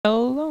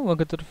Well,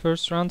 welcome to the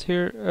first round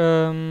here.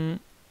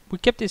 We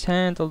kept his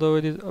hand, although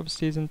it is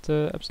obviously isn't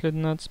absolute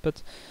nuts,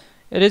 but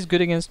it is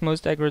good against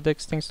most aggro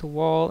decks thanks to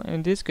wall,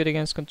 and it is good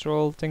against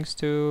control thanks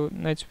to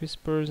Knight's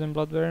Whispers and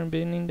Blood Baron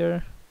being in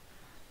there.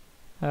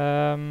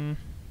 Guy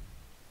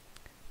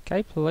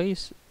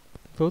plays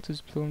Lotus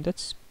Bloom,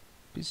 that's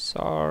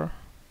bizarre.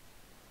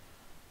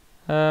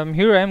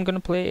 Here I am gonna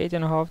play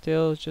 8.5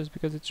 Tails just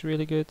because it's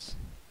really good.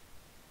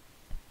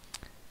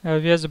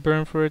 If he has a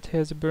burn for it, he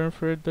has a burn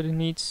for it, but he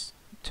needs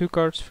 2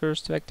 cards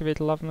first to activate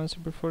a Lava Monster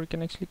before he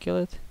can actually kill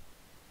it.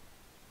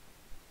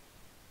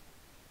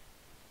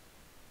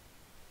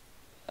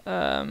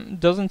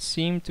 Doesn't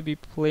seem to be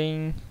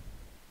playing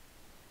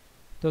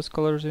those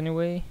colors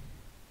anyway.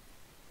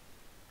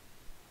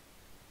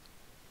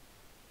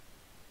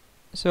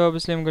 So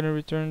obviously I'm gonna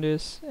return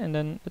this and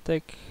then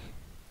attack.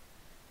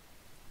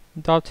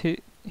 Doubt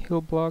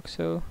he'll block,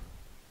 so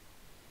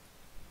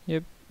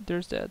yep,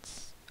 there's that.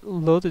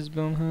 Lotus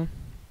Bloom, huh?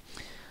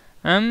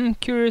 I'm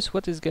curious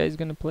what this guy is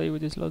gonna play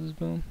with this Lotus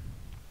Bloom.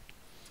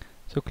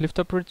 So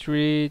Clifftop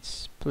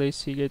Retreats, plays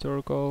Seagate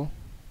Oracle.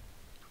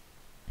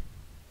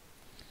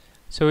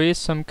 So he is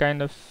some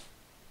kind of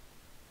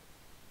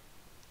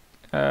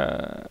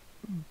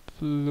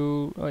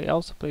blue. Oh, he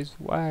also plays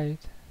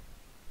white.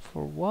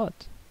 For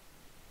what?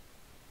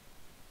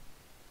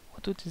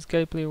 What would this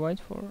guy play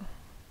white for?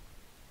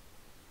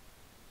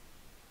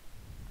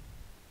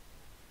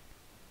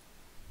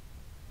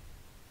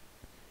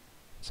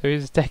 So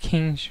he's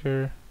attacking,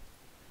 sure.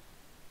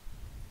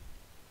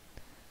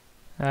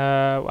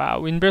 Wow,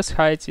 Windbreast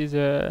Heights is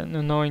an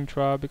annoying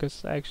draw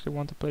because I actually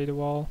want to play the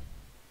wall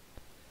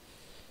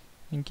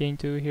in game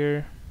 2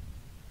 here.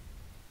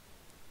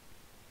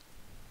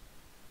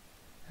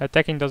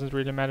 Attacking doesn't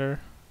really matter.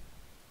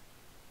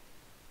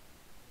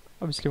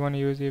 Obviously want to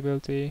use the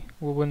ability,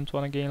 we wouldn't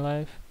want to gain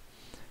life.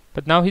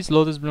 But now his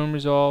Lotus Bloom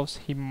resolves,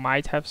 he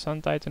might have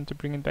Sun Titan to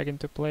bring it back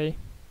into play.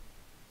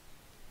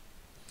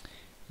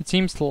 It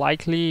seems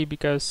likely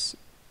because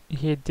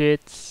he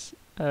does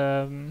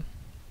play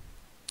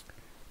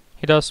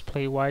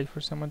white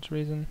for some odd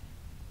reason.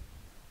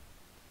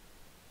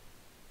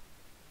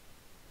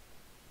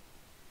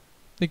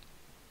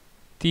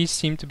 These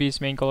seem to be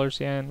his main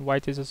colors, yeah, and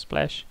white is a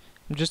splash.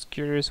 I'm just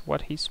curious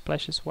what he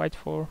splashes white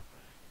for.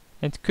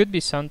 It could be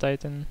Sun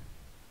Titan.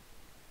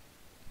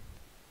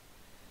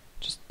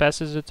 Just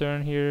passes the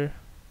turn here.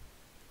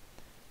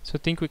 So I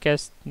think we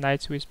cast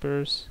Knight's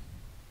Whispers.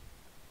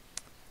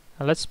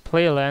 Let's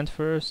play a land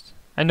first.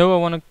 I know I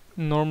want to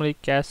normally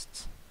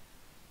cast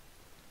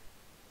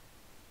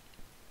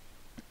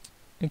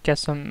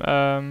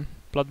some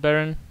Blood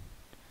Baron.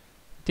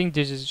 I think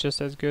this is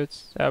just as good.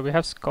 We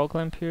have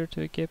Skullclamp here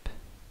to equip.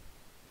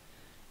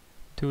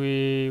 Do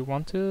we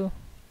want to?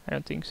 I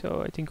don't think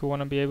so. I think we want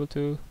to be able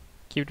to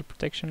keep the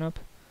protection up.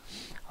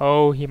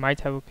 Oh, he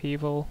might have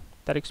Upheaval.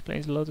 That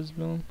explains Lotus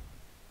Bloom.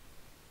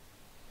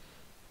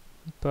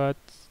 But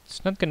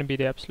it's not gonna be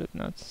the absolute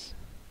nuts.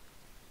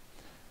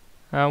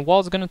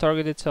 Wall's gonna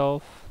target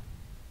itself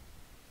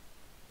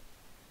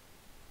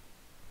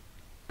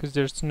because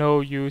there's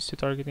no use to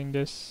targeting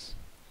this.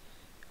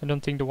 I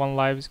don't think the 1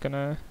 life is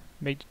gonna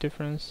make the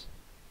difference.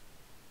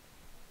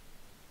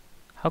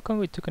 How come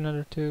we took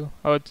another 2?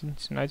 Oh,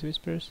 it's Night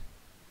Whispers.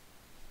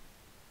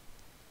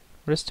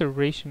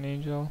 Restoration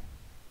Angel.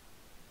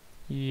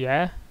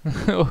 Yeah,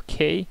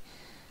 okay.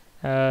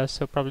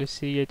 So probably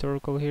Seagate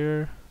Oracle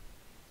here.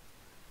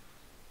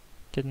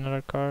 Get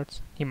another card.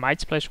 He might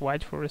splash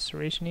white for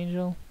Restoration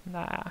Angel.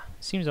 Nah,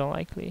 seems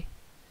unlikely.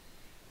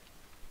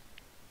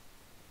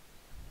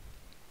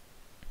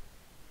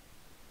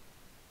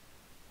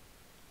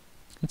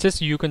 It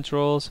says you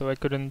control, so I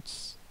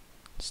couldn't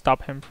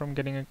stop him from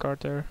getting a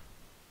card there.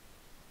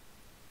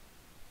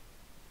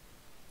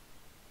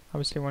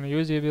 Obviously want to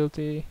use the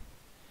ability.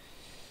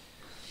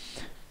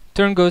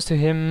 Turn goes to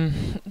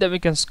him. Then we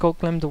can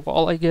skullclamp the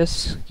wall, I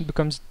guess. It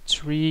becomes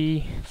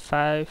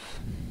 3/5.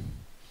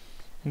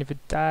 And if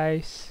it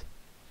dies,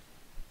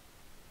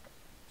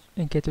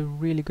 I get a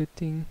really good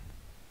thing.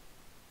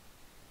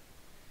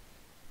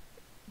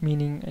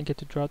 Meaning I get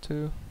to draw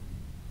 2.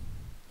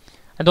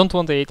 I don't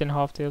want the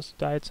 8.5 Tails to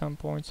die at some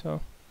point,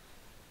 so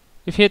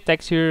if he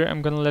attacks here,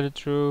 I'm gonna let it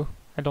through.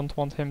 I don't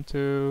want him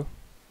to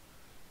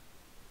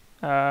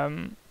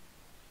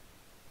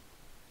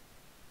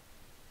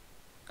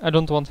I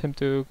don't want him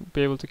to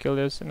be able to kill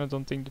this, and I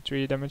don't think the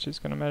 3 damage is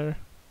gonna matter.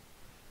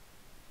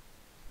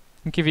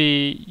 I think if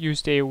he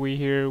used AoE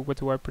here, what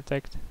do I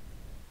protect?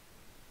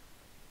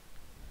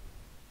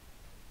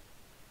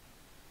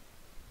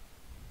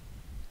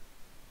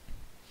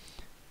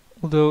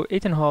 Although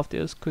 8.5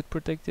 Tails could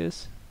protect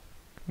this.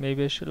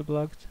 Maybe I should have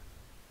blocked.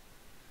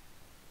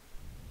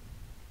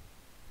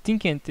 I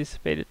think he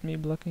anticipated me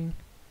blocking.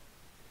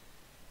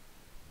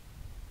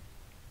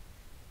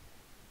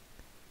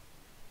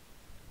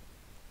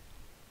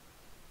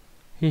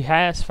 He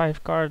has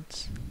 5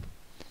 cards.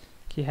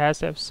 He has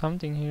to have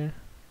something here.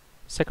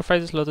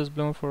 Sacrifices Lotus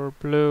Bloom for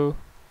blue.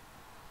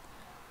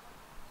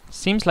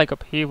 Seems like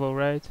Upheaval,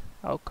 right?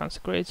 Oh,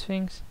 Consecrate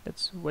Sphinx?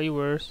 That's way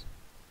worse.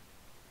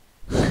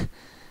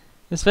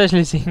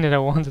 Especially seeing that I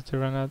wanted to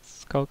run out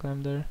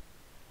skullclamp there.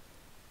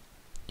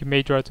 You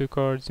may draw 2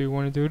 cards. Do you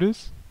want to do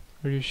this?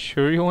 Are you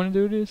sure you want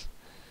to do this?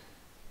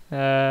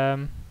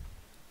 So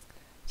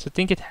I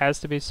think it has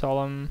to be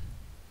solemn.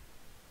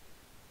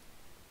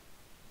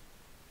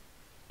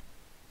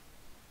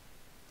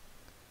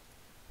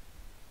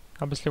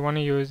 Obviously want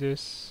to use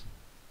this.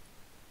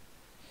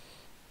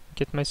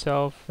 Get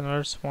myself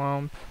another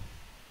swamp.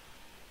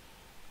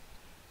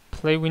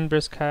 Play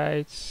Windburst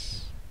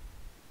Kites.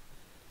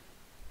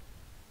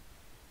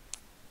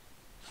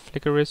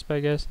 Flicker Wisp, I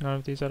guess. None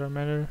of these other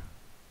matter.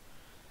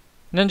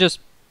 And then just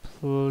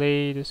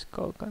play the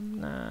skullclamp.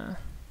 Nah.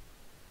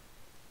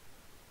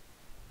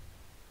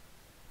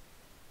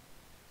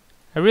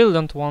 I really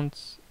don't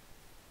want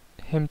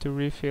him to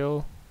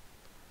refill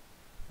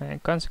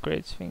and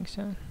consecrate Sphinx.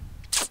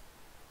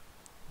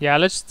 Yeah,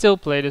 let's still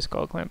play the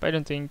skullclamp. I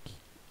don't think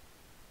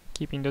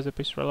keeping those up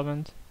is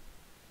relevant.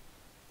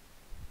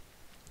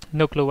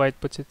 No clue why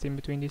it puts it in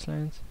between these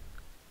lines.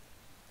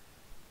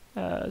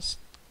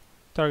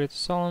 Target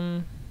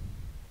solemn.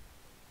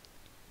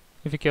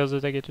 If he kills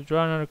it, I get to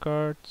draw another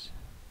card.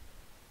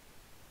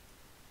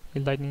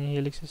 Lightning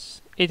Helix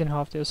is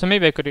 8.5 tails, so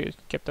maybe I could have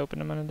kept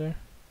open a mana there.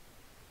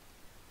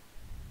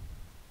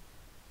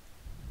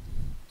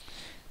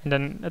 And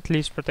then at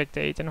least protect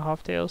the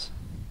 8.5 tails.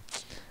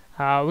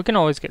 We can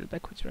always get it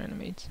back with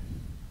Reanimate.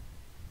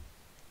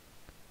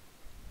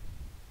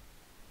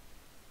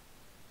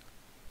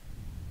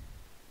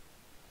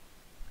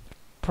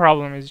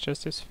 Problem is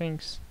just the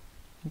Sphinx.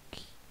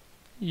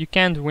 You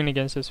can't win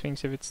against the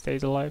Sphinx if it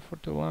stays alive for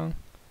too long.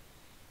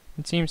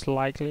 It seems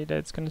likely that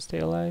it's gonna stay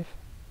alive.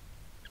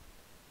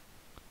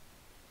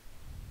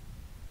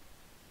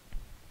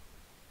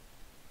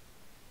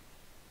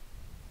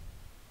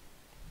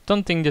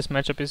 Don't think this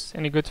matchup is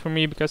any good for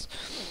me because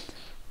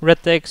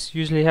red decks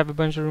usually have a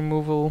bunch of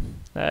removal.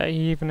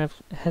 He even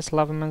has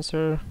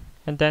Lavamancer,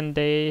 and then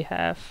they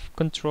have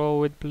control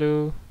with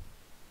blue.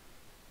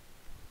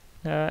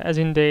 As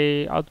in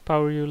they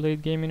outpower you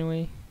late game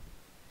anyway.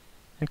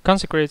 And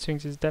Consecrated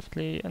Sphinx is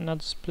definitely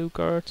another blue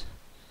card.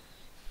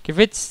 If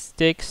it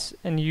sticks,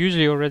 and you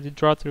usually already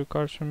draw 3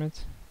 cards from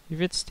it, if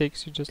it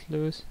sticks you just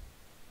lose.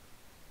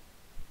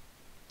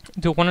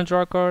 Do I want to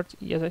draw a card?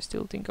 Yes, I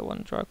still think I want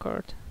to draw a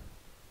card.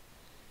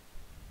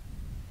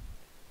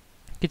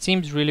 It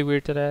seems really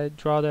weird that I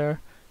draw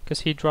there, because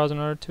he draws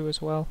another 2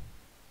 as well.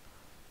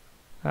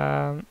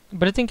 But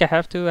I think I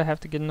have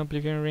to get an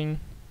Oblivion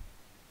Ring.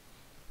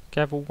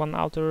 I have a 1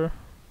 outer.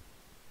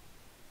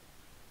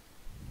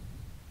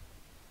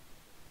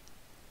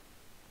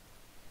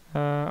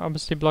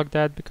 Obviously block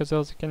that because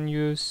else I can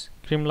use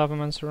Grim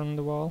Lavamancer on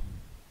the wall.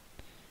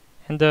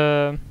 And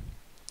the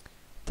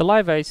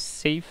life I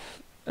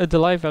save, the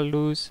life I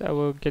lose, I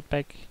will get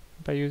back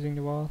by using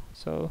the wall.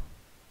 So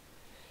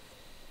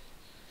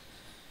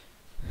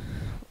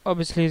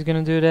obviously he's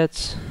gonna do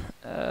that.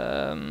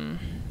 Let's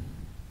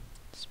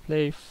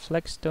play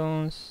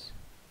Flagstones,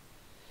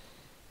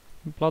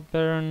 Blood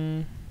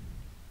Baron.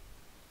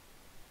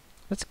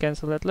 Let's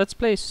cancel that. Let's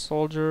play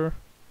Soldier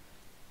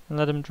and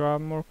let him draw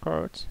more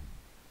cards.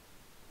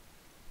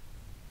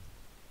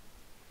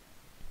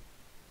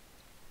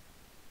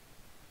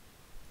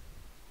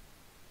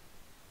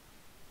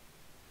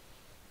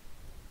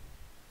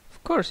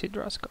 Of course he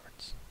draws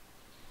cards.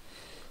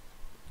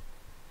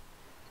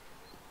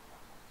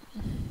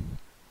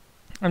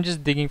 I'm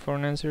just digging for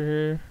an answer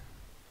here.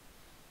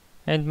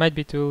 And it might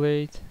be too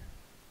late.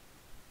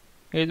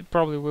 It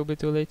probably will be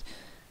too late.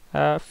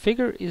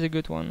 Figure is a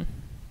good one.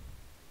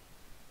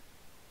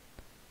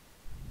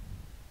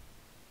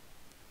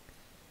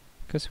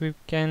 Because we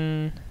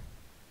can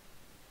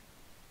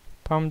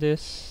palm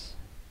this,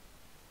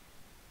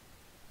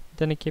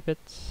 then equip it.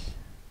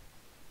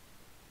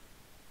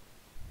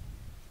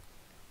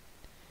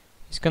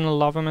 He's gonna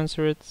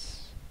Lavamancer it,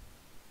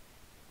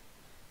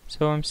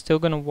 so I'm still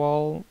gonna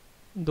wall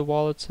the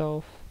wall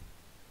itself.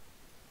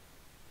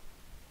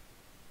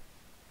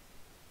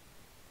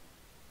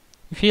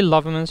 If he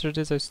Lavamancer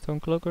this, I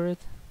Stonecloaker it.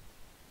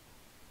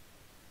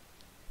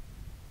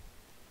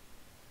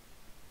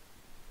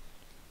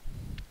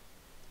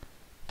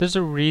 There's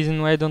a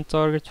reason why I don't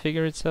target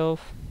figure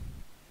itself.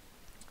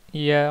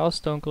 Yeah, I'll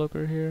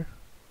Stonecloaker here.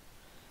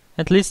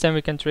 At least then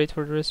we can trade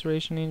for the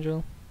Restoration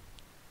Angel.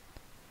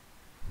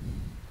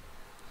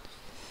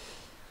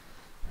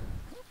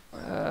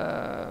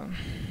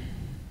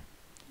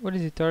 What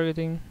is he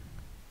targeting?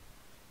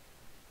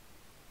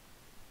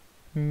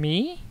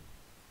 Me?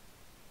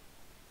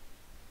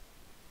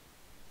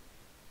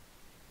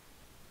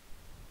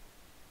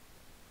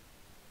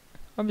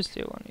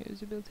 Obviously I want to use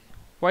the ability.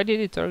 Why did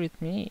he target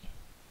me?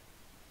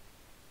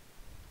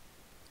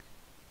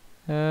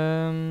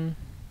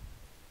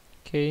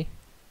 Okay.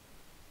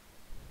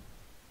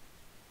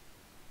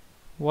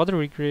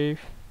 Watery Grave.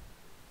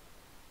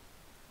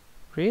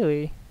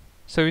 Really?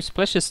 So he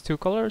splashes 2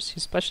 colors. He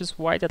splashes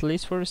white at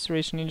least for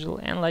Restoration Angel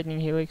and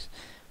Lightning Helix,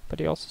 but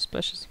he also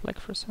splashes black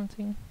for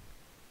something.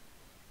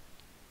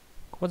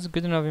 What's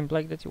good enough in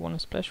black that you want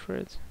to splash for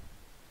it?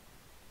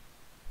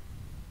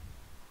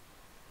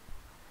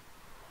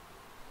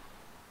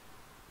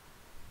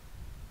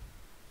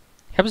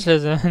 obviously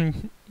has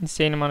an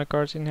insane amount of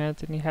cards in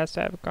hand, and he has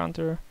to have a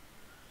counter.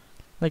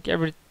 Like,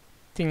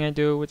 everything I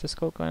do with the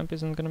skullclamp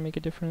isn't gonna make a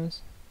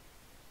difference.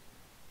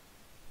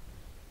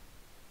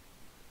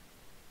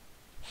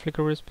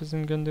 Flicker Wisp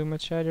isn't gonna do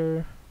much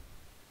either.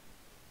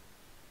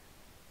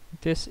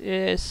 This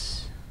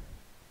is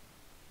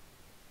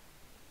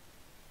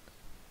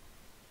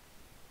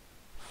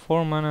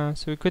 4 mana,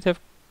 so we could have.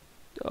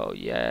 Oh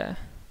yeah.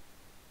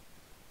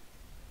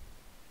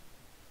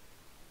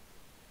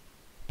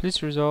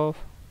 Please resolve.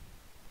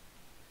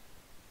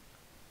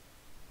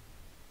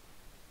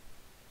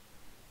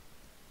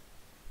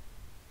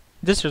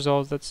 This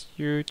resolves, that's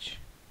huge.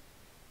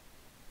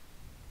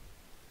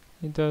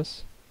 It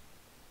does.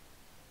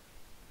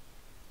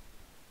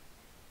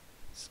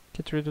 Let's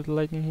get rid of the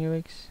lightning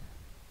helix.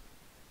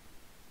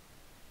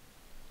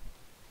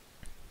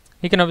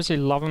 He can obviously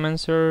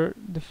Lavamancer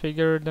the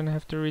figure, then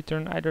have to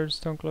return either the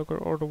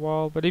Stonecloaker or the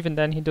wall, but even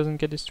then he doesn't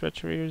get his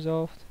treachery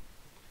resolved.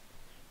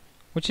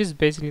 Which is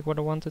basically what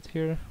I wanted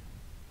here.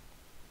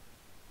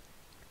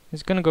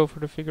 He's gonna go for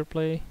the figure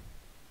play.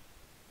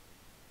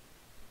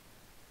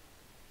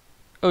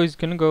 Oh, he's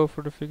gonna go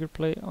for the figure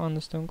play on the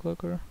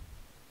Stonecloaker.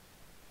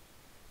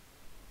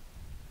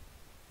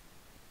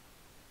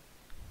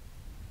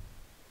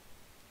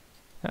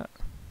 Yeah.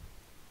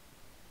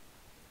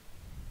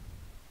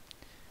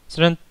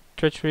 So then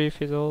treachery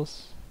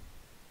fizzles.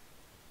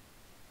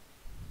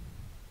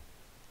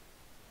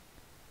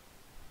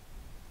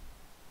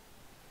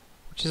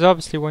 Which is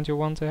obviously what you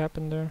want to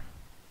happen there.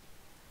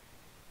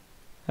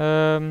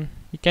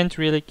 You can't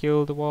really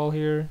kill the wall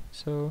here,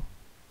 so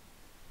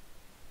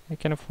I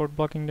can afford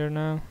blocking there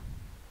now.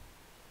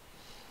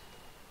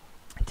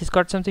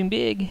 Discard something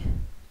big,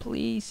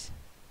 please.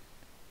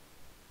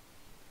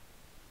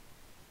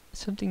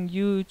 Something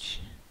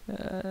huge.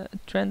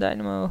 Trend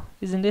Dynamo,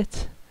 isn't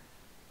it?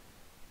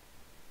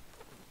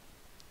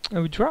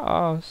 And we draw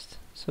Oust,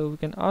 so we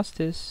can Oust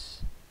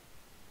this.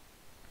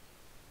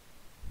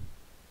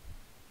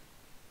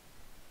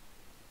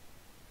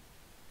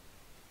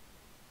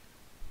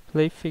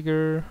 Play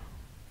figure.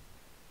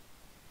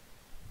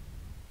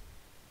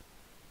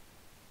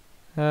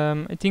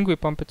 I think we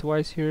pump it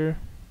twice here.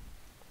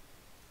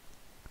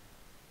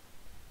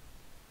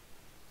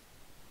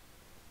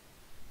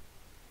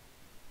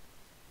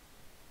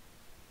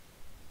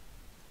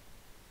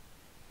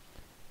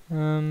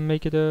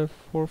 Make it a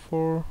 4/4,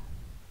 or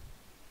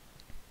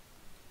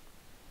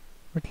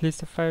at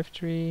least a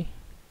 5/3.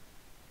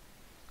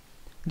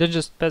 Then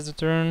just pass the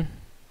turn.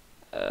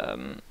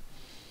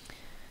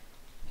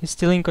 He's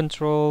still in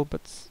control,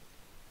 but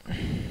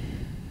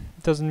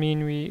doesn't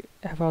mean we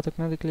have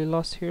automatically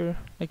lost here.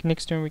 Like,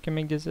 next turn we can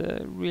make this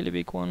a really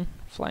big one,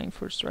 flying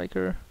for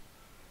striker.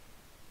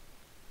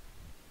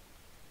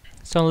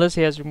 So unless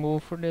he has removal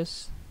for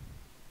this,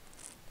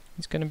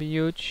 it's gonna be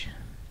huge.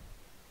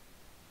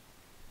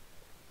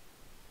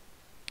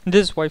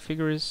 This white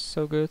figure is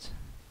so good.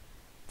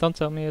 Don't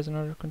tell me he has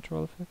another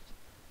control effect.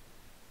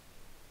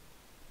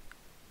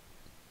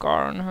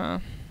 Karn, huh?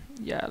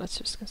 Yeah, let's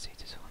just concede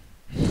this one.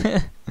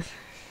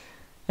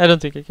 I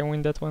don't think I can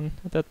win that one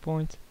at that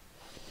point.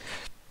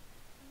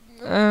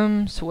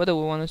 So what do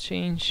we want to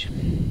change?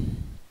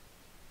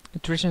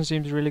 Attrition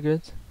seems really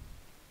good.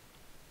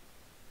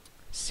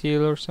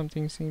 Seal or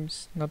something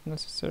seems not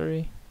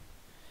necessary.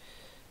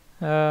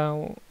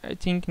 I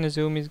think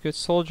Nazumi is good.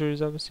 Soldier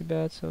is obviously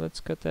bad, so let's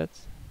cut that.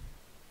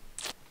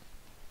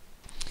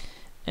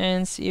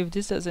 And see if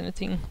this does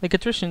anything. Like,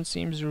 attrition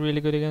seems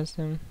really good against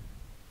him.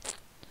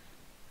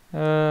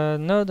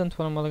 No, don't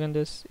want to mulligan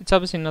this. It's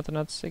obviously not a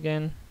nuts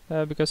again,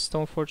 because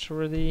Stoneforge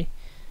already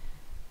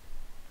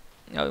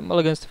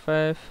mulligans to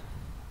 5.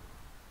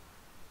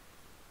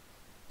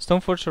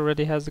 Stoneforge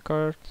already has the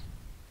card,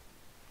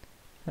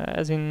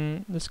 as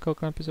in the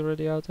skullclamp is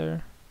already out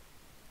there.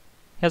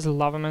 He has a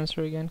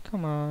Lavamancer again,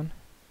 come on.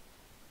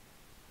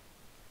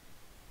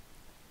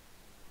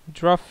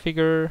 Draw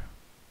figure.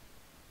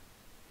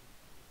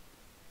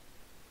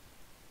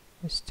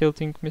 I still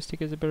think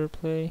Mystic is a better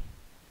play.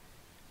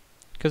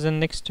 Because then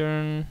next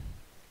turn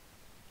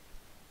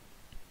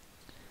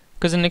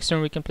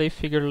we can play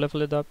figure,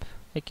 level it up,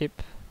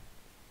 equip.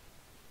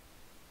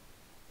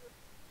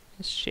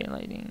 It's chain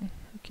lightning,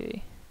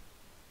 okay.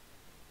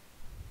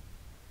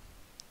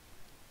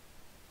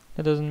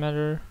 That doesn't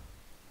matter.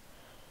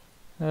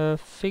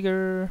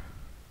 Figure,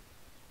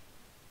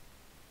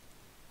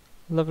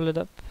 level it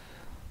up,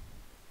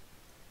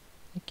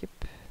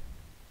 equip.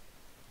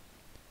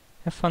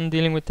 Have fun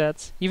dealing with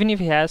that. Even if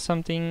he has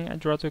something, I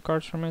draw 2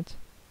 cards from it.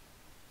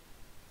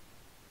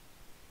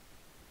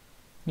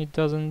 He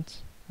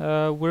doesn't.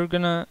 We're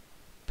gonna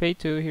pay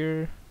 2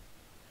 here.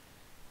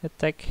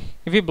 Attack.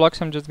 If he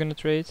blocks, I'm just gonna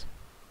trade.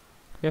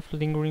 We have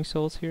Lingering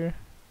Souls here.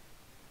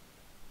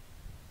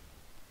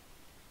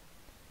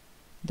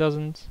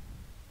 Doesn't.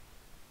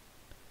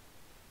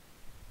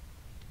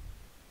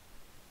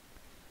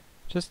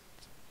 Just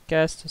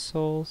cast the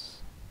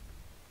souls.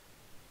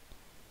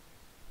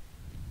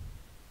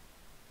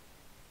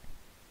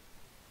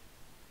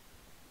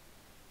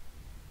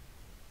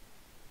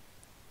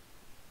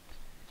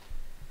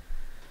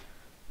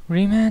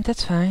 Remand,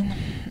 that's fine.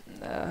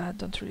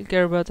 Don't really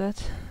care about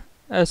that.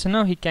 So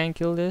now he can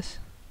kill this.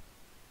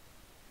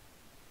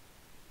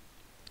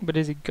 But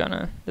is he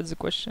gonna? That's the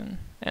question.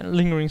 And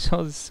Lingering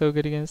Soul is so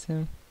good against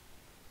him.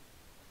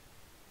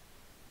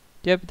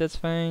 Yep, that's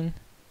fine.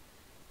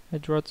 I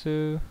draw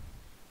 2.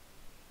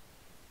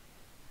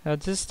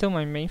 This is still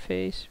my main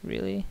phase,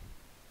 really?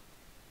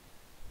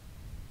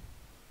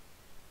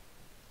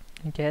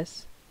 I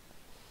guess.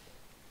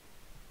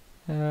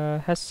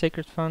 Has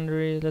Sacred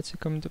Foundry, lets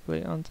it come into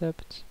play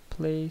untapped.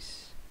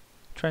 Plays.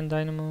 Trend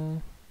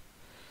Dynamo.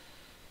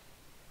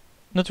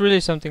 Not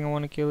really something I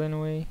want to kill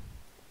anyway.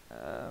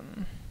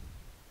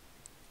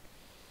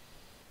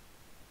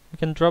 We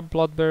can drop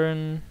Blood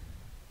Baron.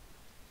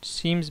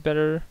 Seems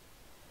better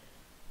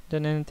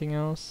than anything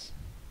else.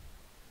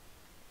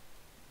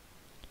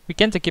 We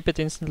can't equip it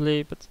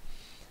instantly, but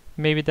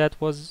maybe that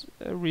was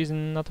a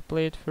reason not to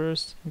play it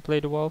first and play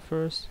the wall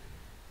first.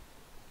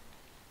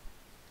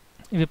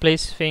 If he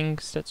plays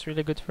Sphinx, that's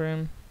really good for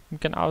him. We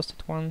can oust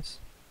it once.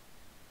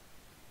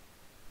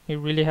 He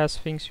really has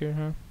Sphinx here,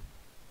 huh?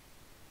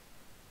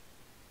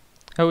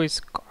 Oh, is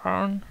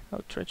Karn?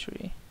 Oh,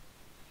 Treachery.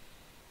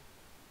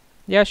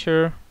 Yeah,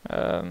 sure.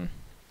 It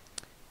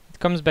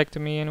comes back to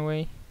me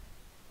anyway.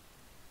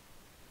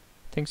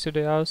 Thanks to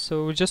the oust,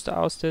 so we just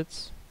oust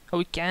it. Oh,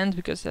 we can't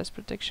because that's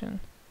protection.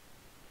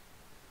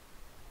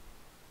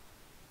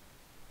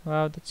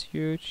 Wow, that's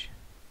huge.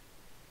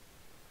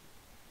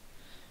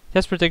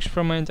 That's protection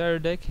from my entire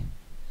deck.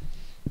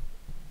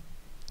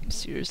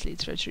 Seriously,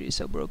 Treachery is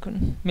so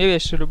broken. Maybe I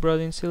should have brought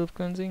in Seal of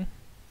Cleansing.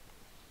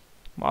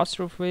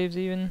 Master of Waves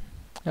even.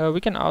 We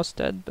can oust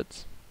that,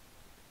 but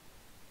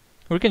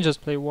we can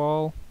just play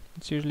wall.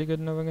 It's usually good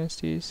enough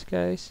against these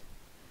guys.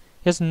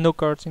 He has no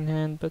cards in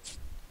hand, but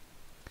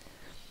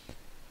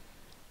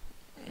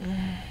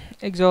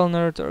exile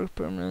another target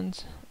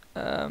permanent.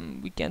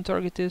 We can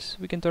target this.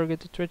 We can target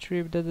the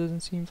Treachery, but that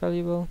doesn't seem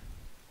valuable.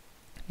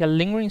 Yeah,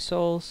 Lingering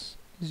Souls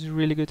is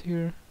really good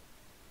here.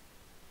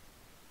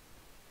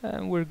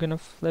 We're gonna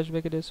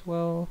flashback it as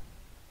well.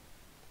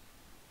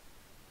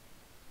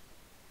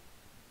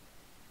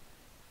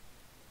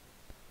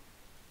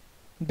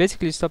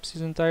 Basically stops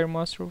his entire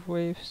Master of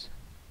Waves.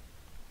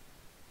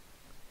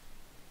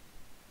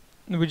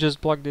 We just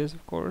block this,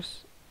 of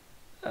course.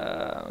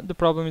 The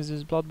problem is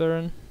this Blood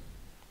Baron.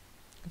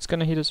 It's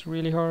gonna hit us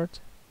really hard.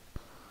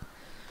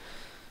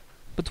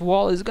 But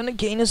wall is gonna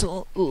gain us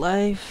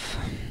life.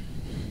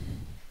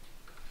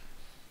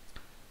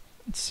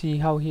 Let's see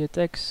how he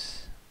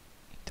attacks.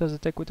 He does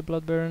attack with the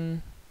Blood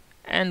Baron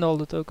and all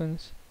the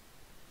tokens.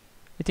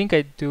 I think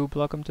I do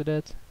block him to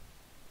that.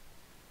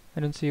 I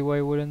don't see why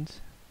I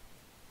wouldn't.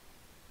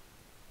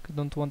 I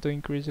don't want to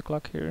increase the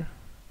clock here.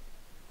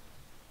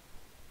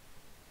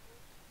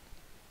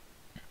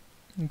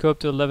 Go up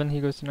to 11, he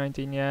goes to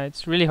 19. Yeah,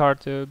 it's really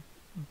hard to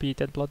beat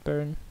that Blood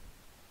Baron.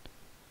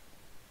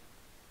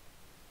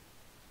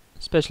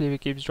 Especially if he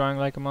keeps drawing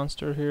like a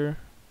monster here,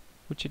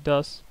 which he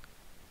does.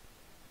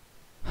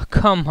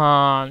 Come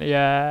on,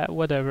 yeah,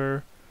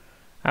 whatever.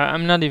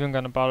 I'm not even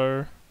gonna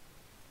bother.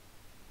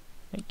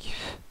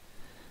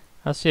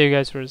 I'll see you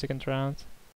guys for the second round.